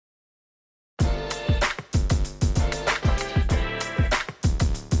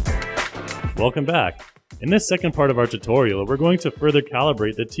Welcome back! In this second part of our tutorial, we're going to further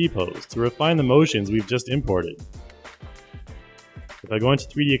calibrate the T-pose to refine the motions we've just imported. If I go into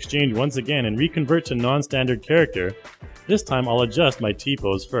 3DXchange once again and reconvert to non-standard character, this time I'll adjust my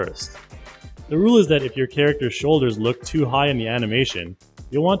T-pose first. The rule is that if your character's shoulders look too high in the animation,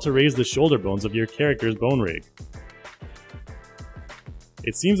 you'll want to raise the shoulder bones of your character's bone rig.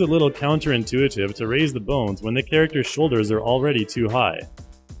 It seems a little counterintuitive to raise the bones when the character's shoulders are already too high,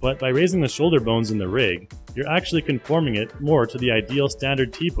 but by raising the shoulder bones in the rig, you're actually conforming it more to the ideal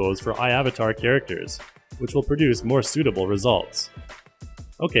standard T-pose for iAvatar characters, which will produce more suitable results.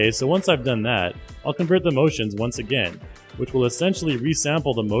 Okay, so once I've done that, I'll convert the motions once again, which will essentially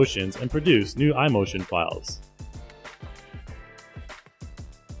resample the motions and produce new iMotion files.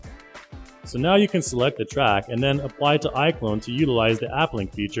 So now you can select the track and then apply to iClone to utilize the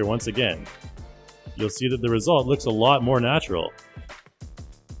AppLink feature once again. You'll see that the result looks a lot more natural.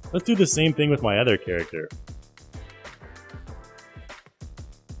 Let's do the same thing with my other character.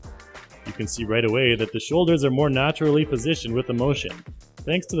 You can see right away that the shoulders are more naturally positioned with the motion,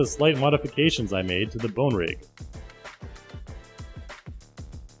 thanks to the slight modifications I made to the bone rig.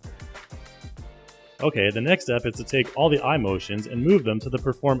 Okay, the next step is to take all the iMotions and move them to the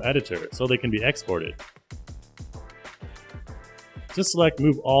Perform editor so they can be exported. Just select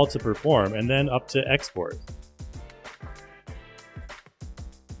Move All to Perform and then up to Export.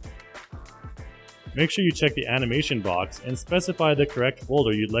 Make sure you check the animation box and specify the correct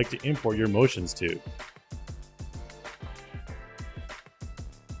folder you'd like to import your motions to.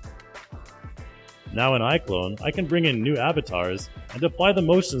 Now in iClone, I can bring in new avatars and apply the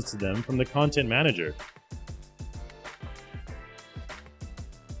motions to them from the Content Manager.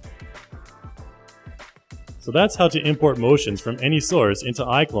 So that's how to import motions from any source into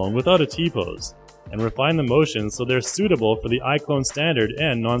iClone without a T-pose, and refine the motions so they're suitable for the iClone standard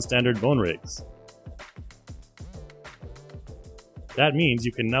and non-standard bone rigs. That means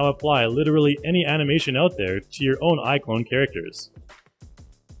you can now apply literally any animation out there to your own iClone characters.